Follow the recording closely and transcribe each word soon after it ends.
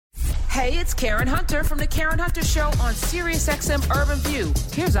Hey, it's Karen Hunter from The Karen Hunter Show on SiriusXM Urban View.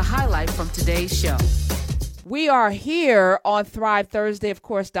 Here's a highlight from today's show. We are here on Thrive Thursday. Of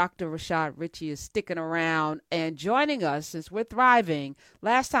course, Dr. Rashad Ritchie is sticking around and joining us since we're thriving.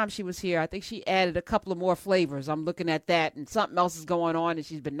 Last time she was here, I think she added a couple of more flavors. I'm looking at that, and something else is going on, and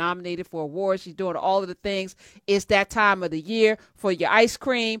she's been nominated for awards. She's doing all of the things. It's that time of the year for your ice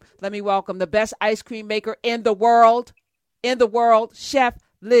cream. Let me welcome the best ice cream maker in the world, Chef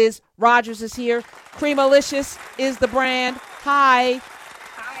Liz Rogers is here. Creamalicious is the brand. Hi.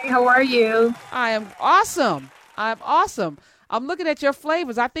 Hi, how are you? I am awesome. I'm looking at your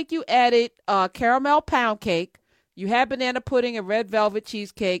flavors. I think you added caramel pound cake. You had banana pudding and red velvet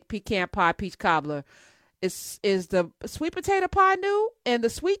cheesecake, pecan pie, peach cobbler. Is the sweet potato pie new? And the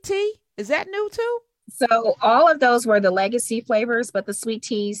sweet tea, is that new too? So all of those were the legacy flavors, but the sweet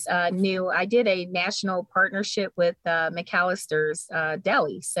teas new. I did a national partnership with McAllister's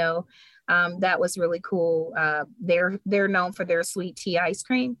Deli. So that was really cool. They're known for their sweet tea ice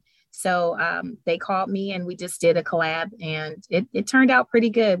cream. So they called me and we just did a collab, and it turned out pretty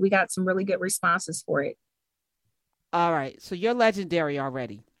good. We got some really good responses for it. All right. So you're legendary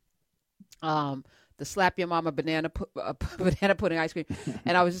already. The Slap Your Mama banana pudding ice cream.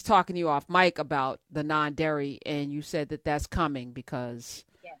 And I was just talking to you off mic about the non-dairy, and you said that that's coming because,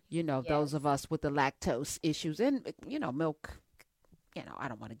 those of us with the lactose issues and, milk, I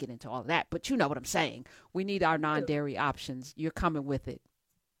don't want to get into all of that, but you know what I'm saying. We need our non-dairy options. You're coming with it.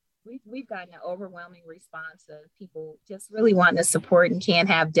 We've gotten an overwhelming response of people just really wanting to support and can't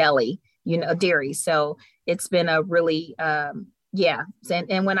have dairy. So it's been a really, yeah.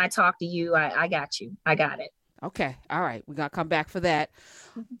 And when I talk to you, I got you. I got it. Okay. All right. We're going to come back for that.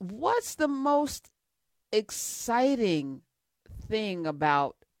 What's the most exciting thing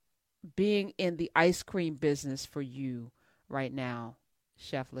about being in the ice cream business for you right now,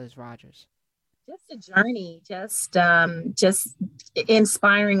 Chef Liz Rogers? Just a journey, just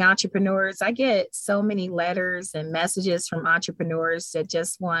inspiring entrepreneurs. I get so many letters and messages from entrepreneurs that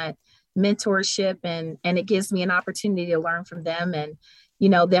just want mentorship, and it gives me an opportunity to learn from them, and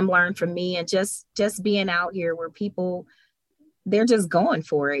them learn from me, and just being out here where people, they're just going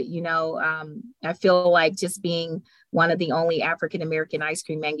for it. I feel like just being one of the only African American ice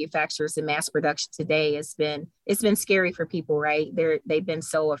cream manufacturers in mass production today it's been scary for people, right? They've been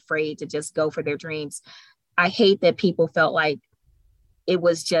so afraid to just go for their dreams. I hate that people felt like it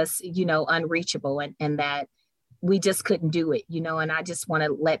was just unreachable, and that we just couldn't do it, and I just want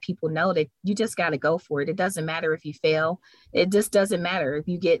to let people know that you just got to go for it. It doesn't matter if you fail. It just doesn't matter if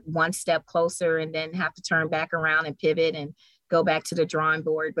you get one step closer and then have to turn back around and pivot and go back to the drawing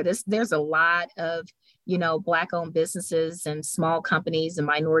board. But there's a lot of, Black owned businesses and small companies and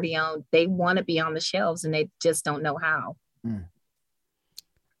minority owned. They want to be on the shelves and they just don't know how.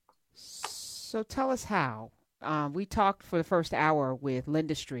 So tell us how. We talked for the first hour with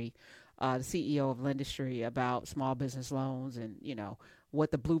Lendistry, the CEO of Lendistry, about small business loans and,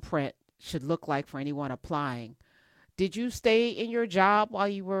 what the blueprint should look like for anyone applying. Did you stay in your job while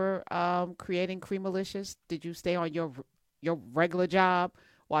you were creating Creamalicious? Did you stay on your regular job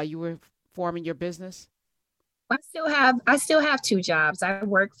while you were forming your business? I still have two jobs. I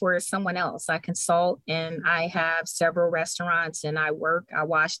work for someone else. I consult, and I have several restaurants, and I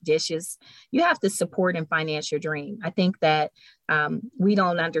wash dishes. You have to support and finance your dream. I think that we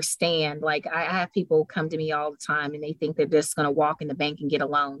don't understand. Like, I have people come to me all the time and they think they're just going to walk in the bank and get a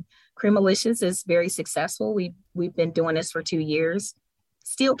loan. Creamalicious is very successful. We've been doing this for 2 years.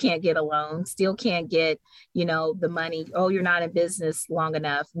 Still can't get a loan, still can't get, the money. Oh, you're not in business long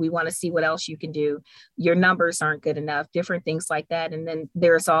enough. We want to see what else you can do. Your numbers aren't good enough, different things like that. And then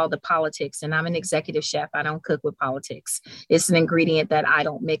there's all the politics, and I'm an executive chef. I don't cook with politics. It's an ingredient that I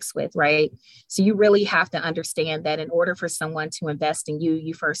don't mix with, right? So you really have to understand that in order for someone to invest in you,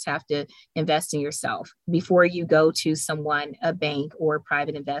 you first have to invest in yourself. Before you go to someone, a bank or a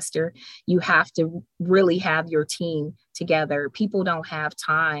private investor, you have to really have your team together. People don't have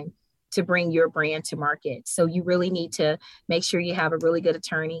time to bring your brand to market. So you really need to make sure you have a really good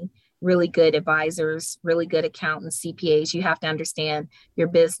attorney, really good advisors, really good accountants, CPAs. You have to understand your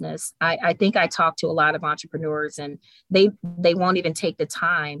business. I think I talk to a lot of entrepreneurs, and they won't even take the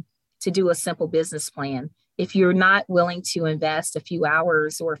time to do a simple business plan. If you're not willing to invest a few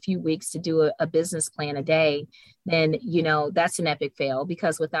hours or a few weeks to do a business plan a day, then, that's an epic fail,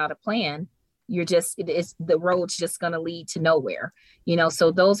 because without a plan, the road's just going to lead to nowhere,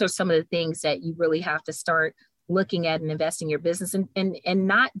 so those are some of the things that you really have to start looking at and investing in your business, and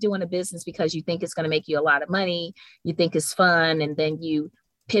not doing a business because you think it's going to make you a lot of money, you think it's fun, and then you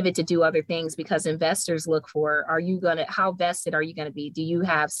pivot to do other things, because investors look for, how vested are you going to be? Do you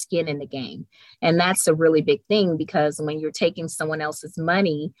have skin in the game? And that's a really big thing, because when you're taking someone else's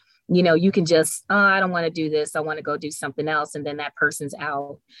money, you can just, oh, I don't want to do this. I want to go do something else. And then that person's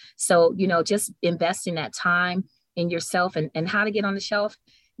out. So, just investing that time in yourself and how to get on the shelf,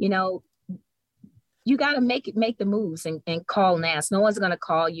 you got to make the moves and call and ask. No one's going to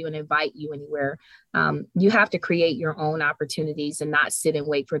call you and invite you anywhere. You have to create your own opportunities and not sit and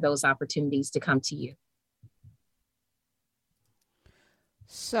wait for those opportunities to come to you.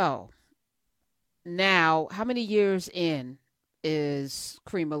 So now, how many years in is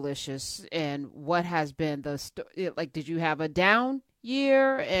Creamalicious, and what has been did you have a down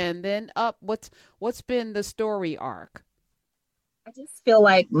year and then up? What's been the story arc? I just feel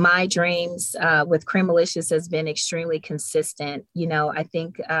like my dreams with Creamalicious has been extremely consistent. I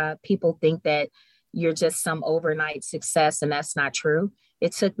think people think that you're just some overnight success, and that's not true.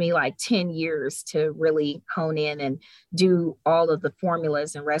 It took me like 10 years to really hone in and do all of the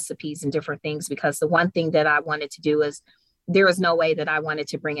formulas and recipes and different things, because the one thing that I wanted to do is, there was no way that I wanted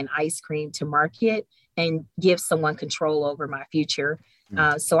to bring an ice cream to market and give someone control over my future.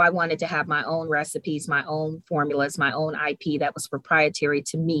 So I wanted to have my own recipes, my own formulas, my own IP that was proprietary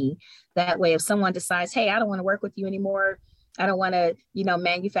to me. That way, if someone decides, hey, I don't want to work with you anymore, I don't want to,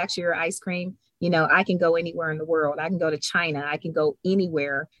 manufacture your ice cream, I can go anywhere in the world. I can go to China. I can go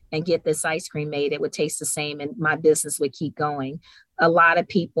anywhere and get this ice cream made. It would taste the same and my business would keep going. A lot of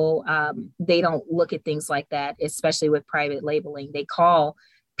people, they don't look at things like that, especially with private labeling. They call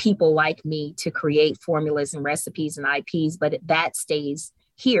people like me to create formulas and recipes and IPs, but that stays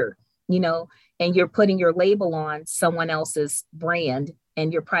here, and you're putting your label on someone else's brand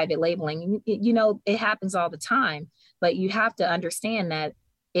and you're private labeling. It happens all the time, but you have to understand that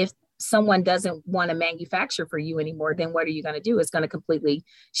if someone doesn't want to manufacture for you anymore, then what are you going to do? It's going to completely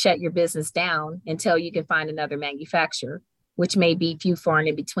shut your business down until you can find another manufacturer, which may be few far and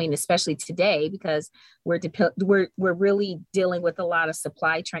in between, especially today, because we're really dealing with a lot of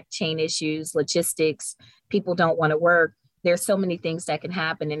supply chain issues, logistics. People don't want to work. There's so many things that can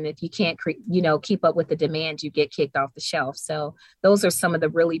happen. And if you can't, keep up with the demand, you get kicked off the shelf. So those are some of the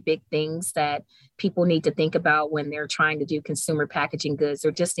really big things that people need to think about when they're trying to do consumer packaging goods, or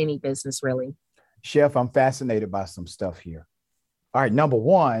just any business, really. Chef, I'm fascinated by some stuff here. All right. Number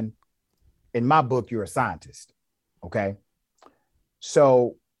one, in my book, you're a scientist. Okay.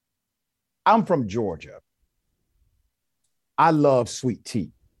 So I'm from Georgia. I love sweet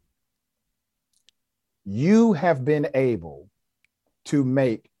tea. You have been able to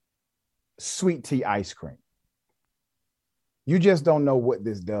make sweet tea ice cream. You just don't know what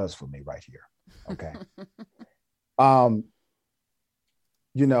this does for me right here. Okay.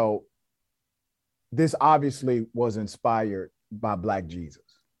 This obviously was inspired by Black Jesus.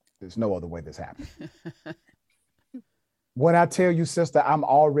 There's no other way this happened. When I tell you, sister, I'm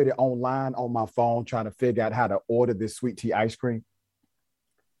already online on my phone trying to figure out how to order this sweet tea ice cream.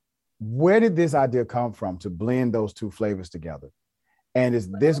 Where did this idea come from to blend those two flavors together? And is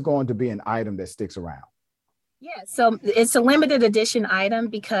this going to be an item that sticks around? Yeah, so it's a limited edition item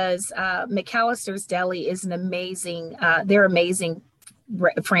because McAllister's Deli is an amazing, they're amazing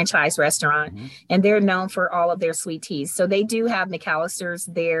franchise restaurant, and they're known for all of their sweet teas. So they do have McAllister's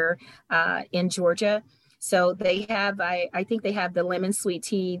there in Georgia. So they have, I think they have the lemon sweet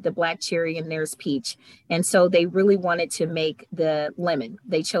tea, the black cherry, and there's peach. And so they really wanted to make the lemon.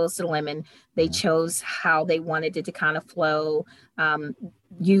 They chose the lemon. They chose how they wanted it to kind of flow,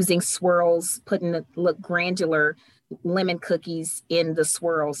 using swirls, putting the granular lemon cookies in the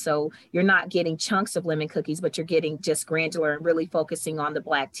swirl. So you're not getting chunks of lemon cookies, but you're getting just granular and really focusing on the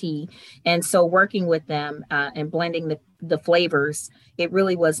black tea. And so working with them and blending the flavors, it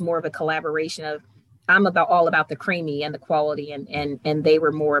really was more of a collaboration of, I'm all about the creamy and the quality, and they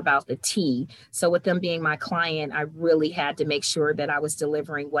were more about the tea. So with them being my client, I really had to make sure that I was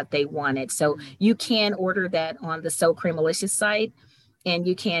delivering what they wanted. So you can order that on the So Creamalicious site, and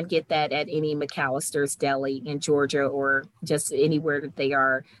you can get that at any McAllister's Deli in Georgia, or just anywhere that they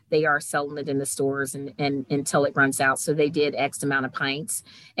are selling it in the stores and until it runs out. So they did X amount of pints,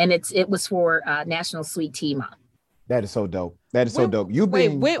 and it was for National Sweet Tea Month. That is so dope. That is so dope.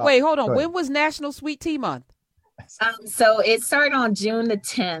 Wait, hold on. When was National Sweet Tea Month? So it started on June the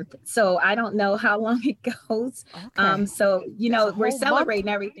 10th. So I don't know how long it goes. Okay. So, we're celebrating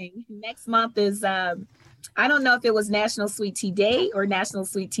everything. Next month is, I don't know if it was National Sweet Tea Day or National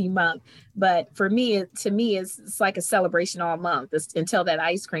Sweet Tea Month, but for me, it's like a celebration all month until that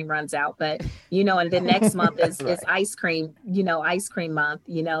ice cream runs out. But, and the next month is ice cream, ice cream month,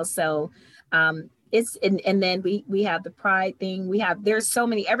 so, and then we have the pride thing. There's so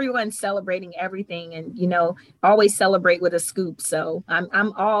many, everyone's celebrating everything, and always celebrate with a scoop. So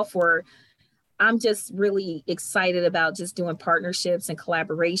I'm just really excited about just doing partnerships and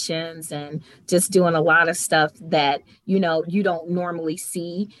collaborations and just doing a lot of stuff that, you don't normally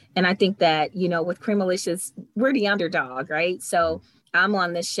see. And I think that, with Creamalicious, we're the underdog, right? So I'm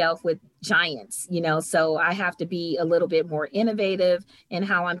on the shelf with giants, so I have to be a little bit more innovative in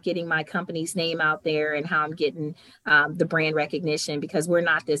how I'm getting my company's name out there and how I'm getting the brand recognition, because we're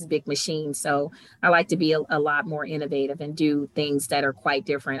not this big machine. So I like to be a lot more innovative and do things that are quite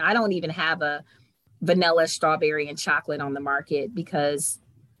different. I don't even have a vanilla, strawberry, and chocolate on the market because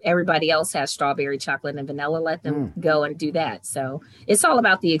everybody else has strawberry, chocolate, and vanilla. Let them go and do that. So it's all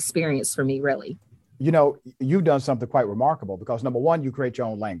about the experience for me, really. You've done something quite remarkable because number one, you create your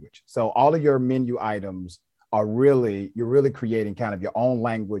own language. So all of your menu items you're really creating kind of your own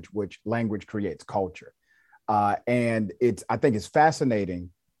language, which language creates culture. And I think it's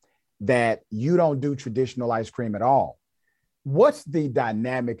fascinating that you don't do traditional ice cream at all. What's the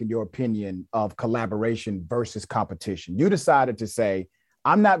dynamic, in your opinion, of collaboration versus competition? You decided to say,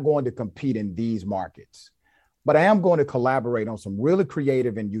 I'm not going to compete in these markets, but I am going to collaborate on some really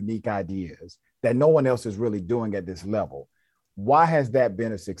creative and unique ideas that no one else is really doing at this level. Why has that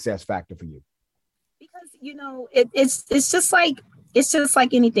been a success factor for you? Because, it's just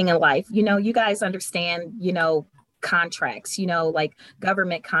like anything in life. You guys understand, contracts, like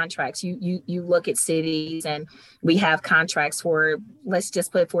government contracts. You look at cities, and we have contracts for, let's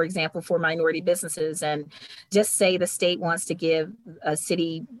just put, for example, for minority businesses, and just say the state wants to give a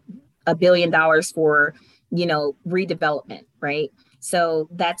city $1 billion for, redevelopment, right? So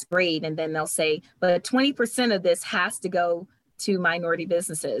that's great. And then they'll say, but 20% of this has to go to minority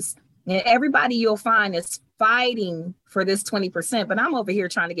businesses. And everybody you'll find is fighting for this 20%, but I'm over here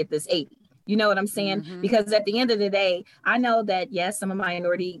trying to get this 80. You know what I'm saying? Mm-hmm. Because at the end of the day, I know that, yes, I'm a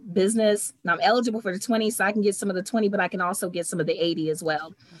minority business and I'm eligible for the 20, so I can get some of the 20, but I can also get some of the 80 as well.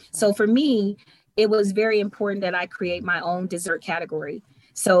 Okay. So for me, it was very important that I create my own dessert category.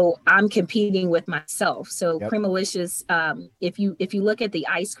 So I'm competing with myself. So yep. Creamalicious, if you look at the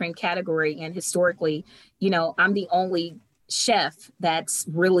ice cream category, and historically, I'm the only chef that's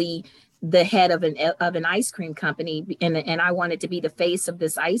really the head of an ice cream company, and I wanted to be the face of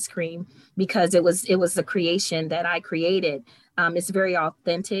this ice cream because it was the creation that I created. It's very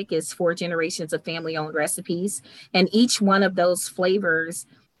authentic. It's 4 generations of family-owned recipes, and each one of those flavors,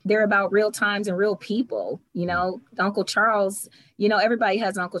 they're about real times and real people. Uncle Charles, everybody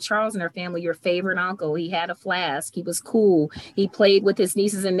has Uncle Charles in their family, your favorite uncle. He had a flask. He was cool. He played with his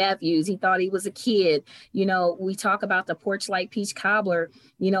nieces and nephews. He thought he was a kid. We talk about the porch light peach cobbler.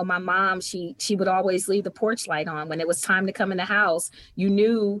 My mom, she would always leave the porch light on. When it was time to come in the house, you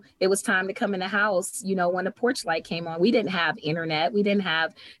knew it was time to come in the house, when the porch light came on. We didn't have internet. We didn't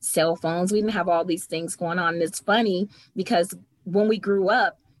have cell phones. We didn't have all these things going on. And it's funny because when we grew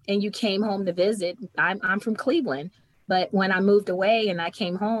up, and you came home to visit, I'm from Cleveland, but when I moved away and I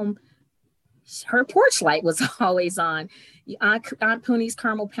came home, her porch light was always on. Aunt Pooney's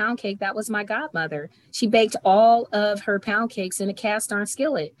caramel pound cake, that was my godmother. She baked all of her pound cakes in a cast iron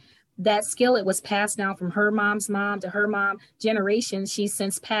skillet. That skillet was passed down from her mom's mom to her mom generations. She's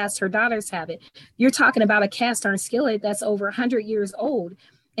since passed, her daughters have it. You're talking about a cast iron skillet that's over 100 years old,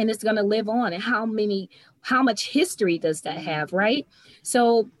 and it's going to live on. And how much history does that have, right?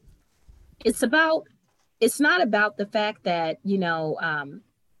 So it's not about the fact that,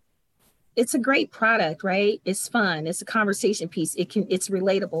 it's a great product, right? It's fun. It's a conversation piece. It's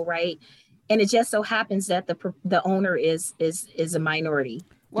relatable, right? And it just so happens that the owner is a minority.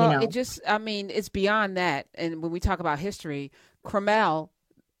 Well, it's beyond that. And when we talk about history,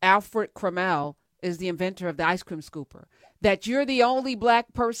 Alfred Cremel is the inventor of the ice cream scooper. That you're the only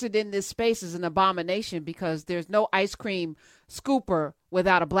Black person in this space is an abomination, because there's no ice cream scooper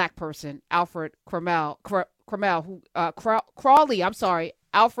without a Black person. Alfred Crawley. I'm sorry,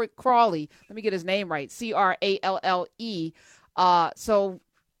 Alfred Crawley. Let me get his name right. Cralle. So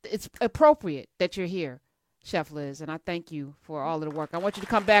it's appropriate that you're here, Chef Liz, and I thank you for all of the work. I want you to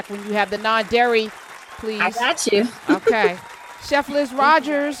come back when you have the non-dairy, please. I got you. Okay. Chef Liz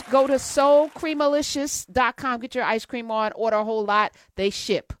Rogers, go to soulcreamalicious.com. Get your ice cream on. Order a whole lot. They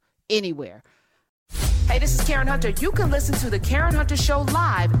ship anywhere. Hey, this is Karen Hunter. You can listen to The Karen Hunter Show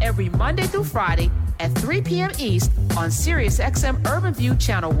live every Monday through Friday at 3 p.m. East on SiriusXM Urban View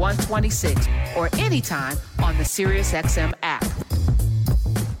Channel 126 or anytime on the SiriusXM app.